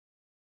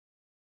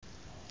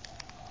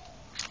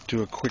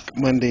Do a quick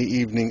Monday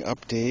evening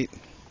update.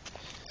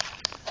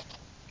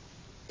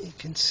 You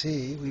can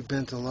see we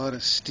bent a lot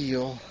of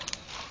steel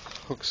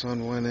hooks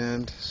on one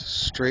end,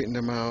 straightened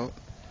them out.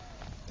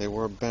 They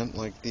were bent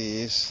like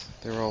these.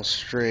 They're all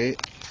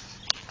straight.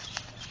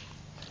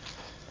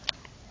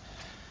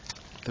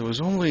 There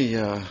was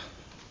only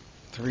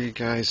 3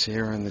 guys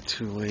here and the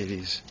 2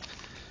 ladies.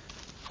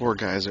 4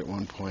 guys at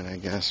one point, I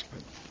guess, but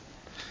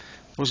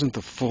it wasn't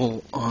the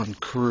full-on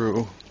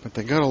crew, but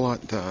they got a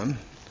lot done.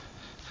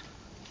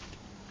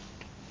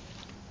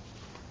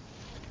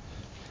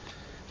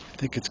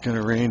 I think it's going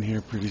to rain here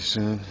pretty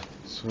soon,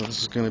 so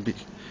this is going to be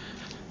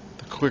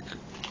the quick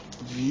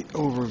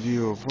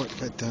overview of what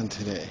got done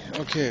today.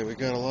 Okay, we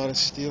got a lot of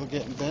steel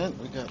getting bent.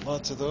 We got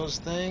lots of those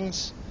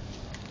things.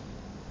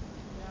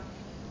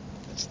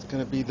 That's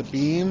going to be the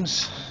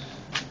beams.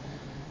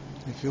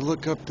 If you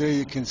look up there,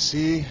 you can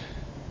see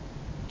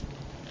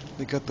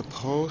they got the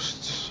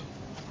posts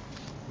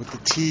with the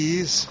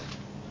T's.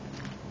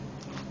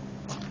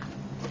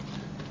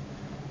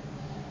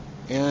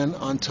 And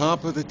on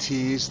top of the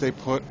T's, they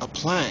put a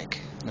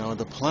plank. Now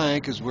the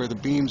plank is where the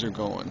beams are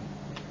going.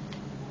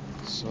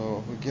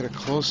 So we get a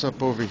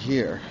close-up over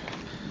here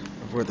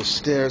of where the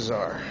stairs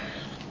are.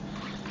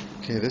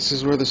 Okay, this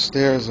is where the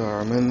stairs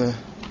are.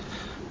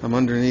 I'm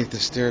underneath the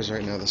stairs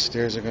right now. The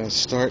stairs are going to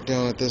start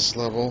down at this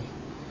level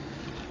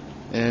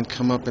and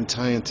come up and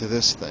tie into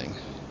this thing.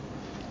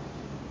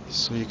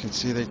 So you can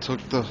see they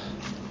took the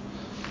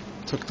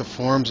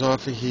forms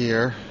off of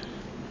here.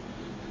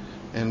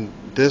 And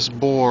this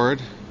board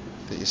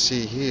that you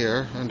see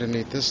here,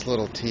 underneath this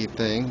little T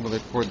thing, where they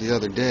poured the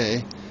other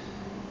day,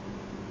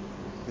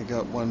 they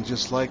got one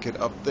just like it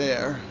up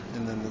there,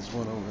 and then there's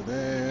one over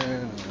there,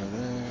 and over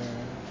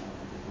there.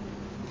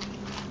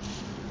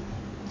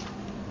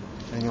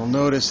 And you'll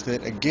notice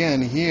that again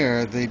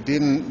here, they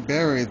didn't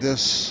bury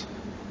this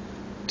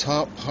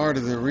top part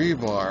of the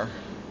rebar,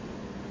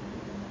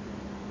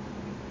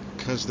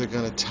 because they're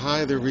going to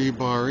tie the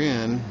rebar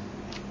in.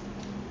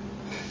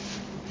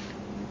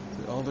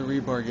 All the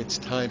rebar gets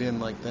tied in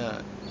like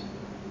that.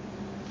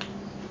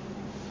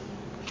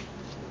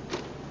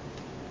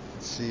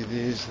 See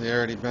these? They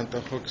already bent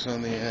the hooks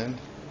on the end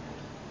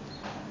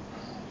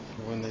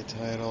for when they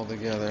tie it all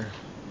together.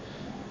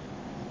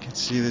 You can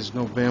see there's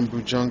no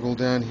bamboo jungle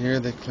down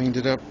here. They cleaned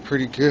it up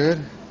pretty good.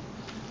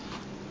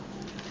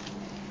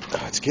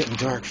 Oh, it's getting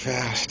dark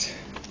fast.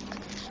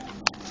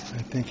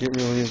 I think it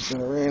really is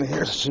going to rain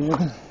here soon.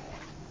 Okay,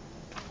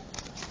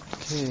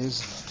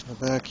 here's the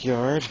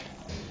backyard.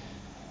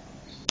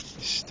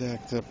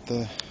 Stacked up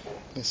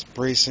this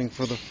bracing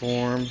for the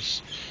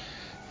forms.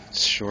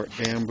 It's short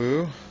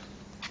bamboo.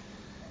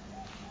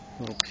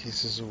 Little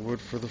pieces of wood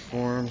for the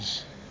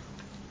forms.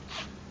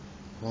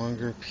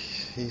 Longer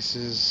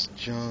pieces,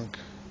 junk.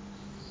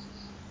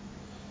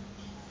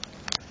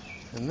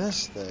 And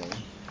this thing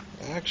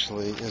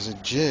actually is a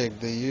jig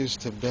they use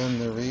to bend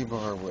the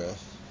rebar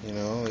with. You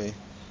know, they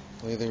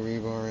lay the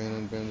rebar in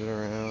and bend it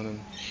around, and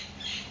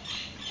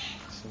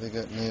so they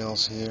got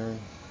nails here in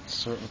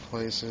certain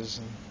places,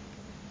 and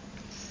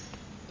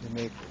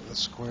they make the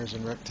squares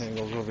and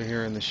rectangles over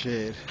here in the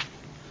shade.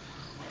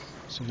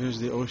 So here's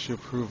the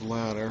OSHA-approved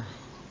ladder.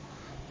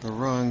 The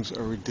rungs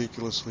are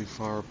ridiculously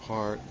far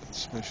apart,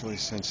 especially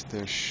since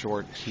they're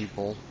short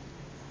people.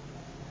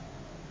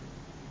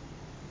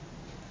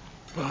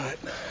 But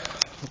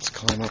let's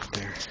climb up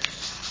there.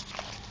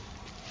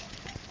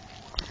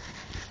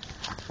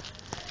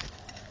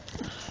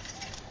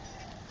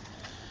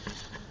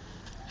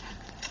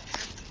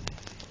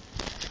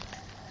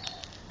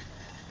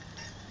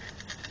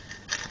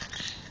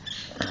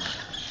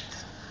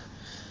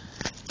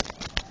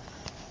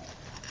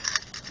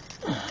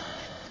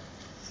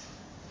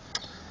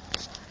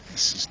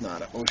 This is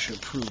not an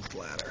OSHA-approved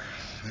ladder.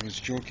 I was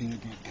joking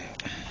about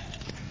that.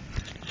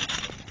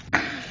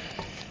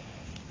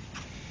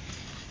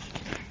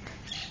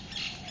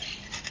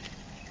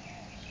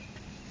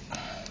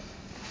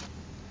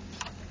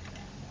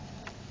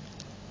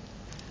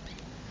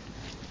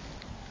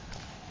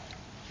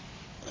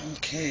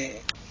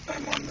 Okay,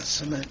 I'm on the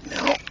cement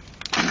now.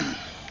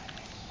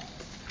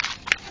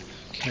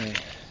 Okay,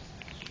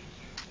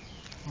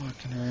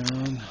 walking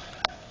around.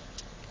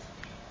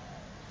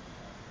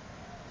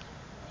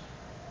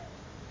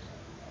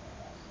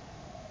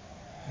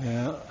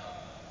 Yeah,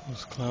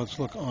 those clouds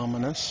look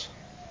ominous.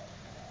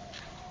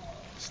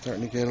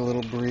 Starting to get a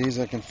little breeze.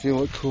 I can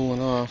feel it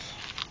cooling off.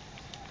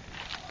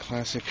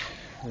 Classic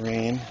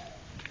rain.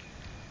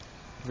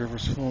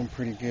 River's flowing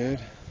pretty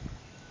good.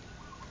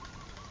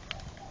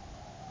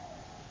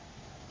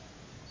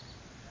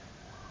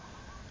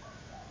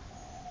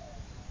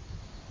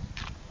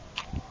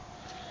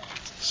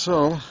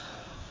 So,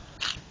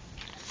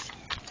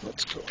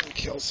 let's go in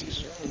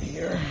Kelsey's room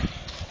here.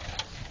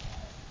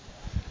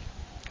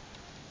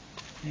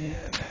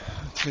 And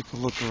take a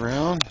look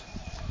around.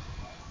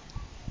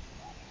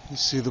 You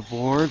see the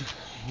board.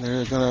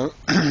 They're going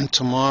to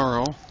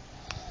tomorrow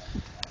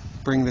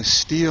bring the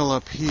steel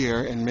up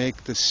here and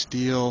make the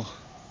steel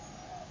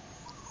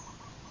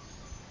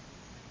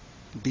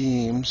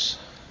beams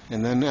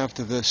And then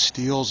after the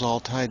steel's all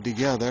tied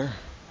together,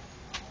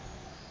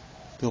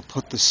 they'll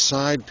put the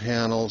side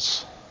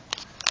panels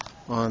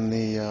on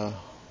the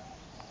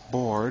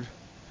board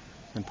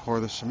and pour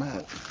the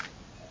cement.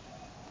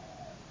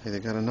 Hey, they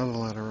got another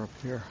ladder up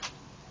here.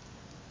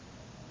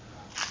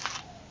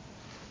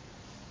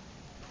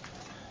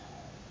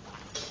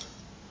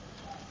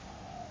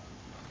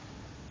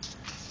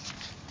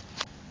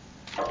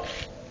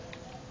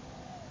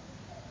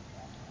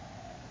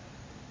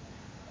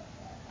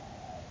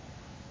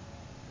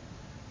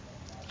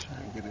 Try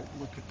and get a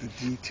look at the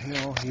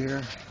detail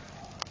here.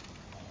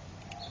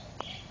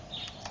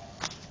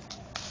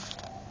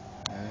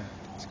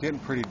 It's getting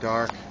pretty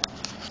dark,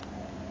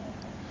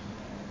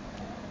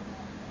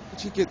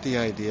 but you get the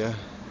idea.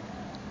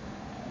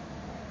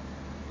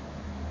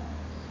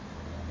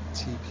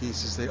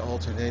 T-pieces, they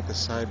alternate the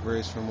side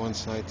brace from one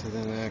side to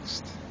the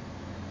next.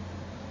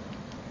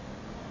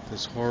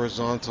 There's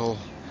horizontal,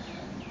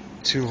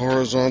 2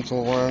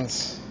 horizontal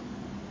ones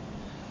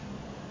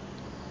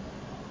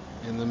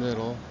in the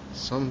middle.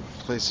 Some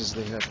places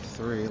they have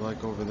 3,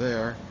 like over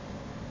there.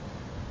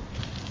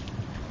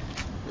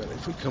 But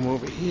if we come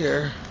over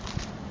here,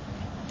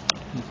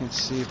 you can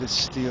see the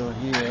steel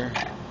here.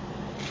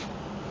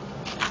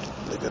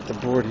 They got the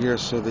board here,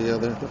 so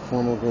the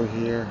form will go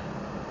here.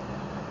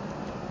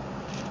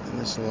 And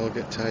this will all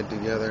get tied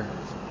together.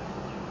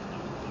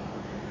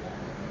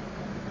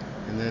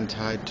 And then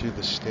tied to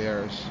the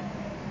stairs.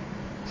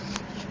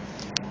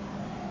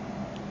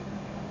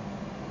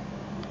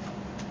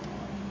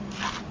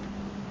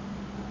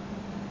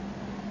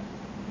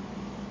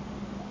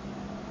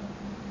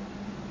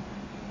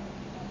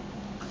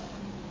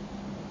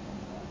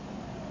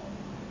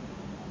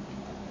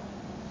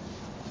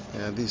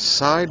 Yeah, these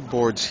side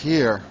boards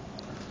here,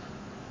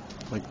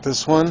 like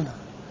this one,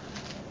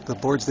 the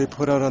boards they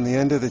put out on the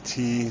end of the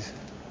T,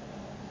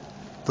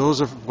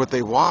 those are what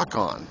they walk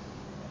on.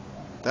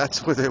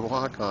 That's what they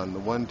walk on, the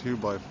 1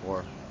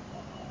 2x4,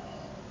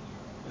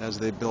 as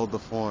they build the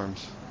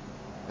forms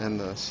and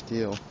the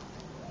steel.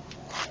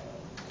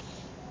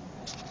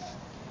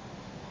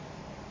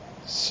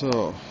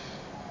 So,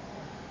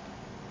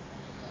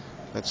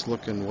 that's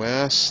looking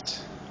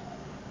west.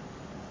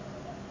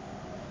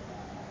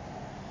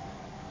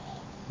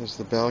 There's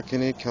the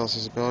balcony,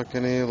 Kelsey's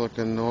balcony,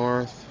 looking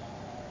north.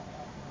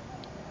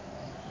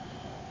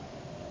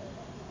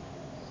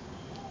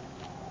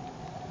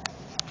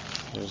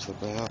 There's the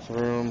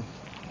bathroom.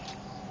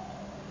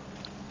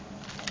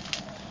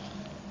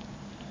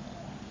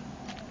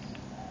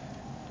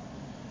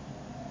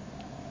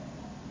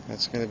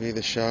 That's going to be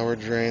the shower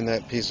drain,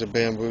 that piece of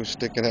bamboo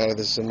sticking out of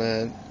the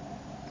cement.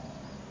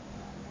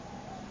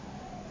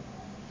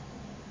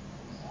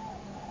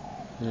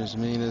 There's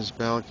Mina's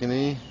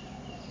balcony.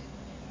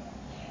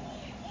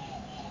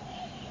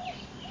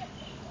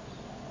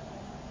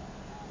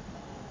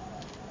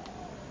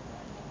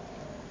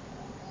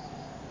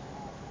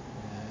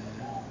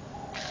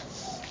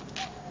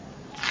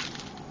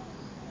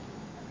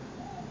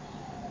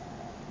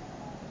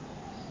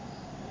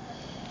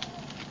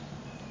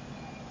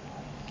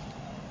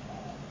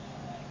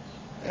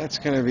 That's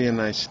going to be a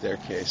nice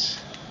staircase.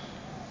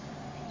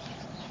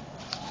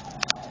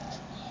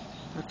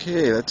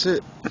 Okay, that's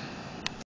it.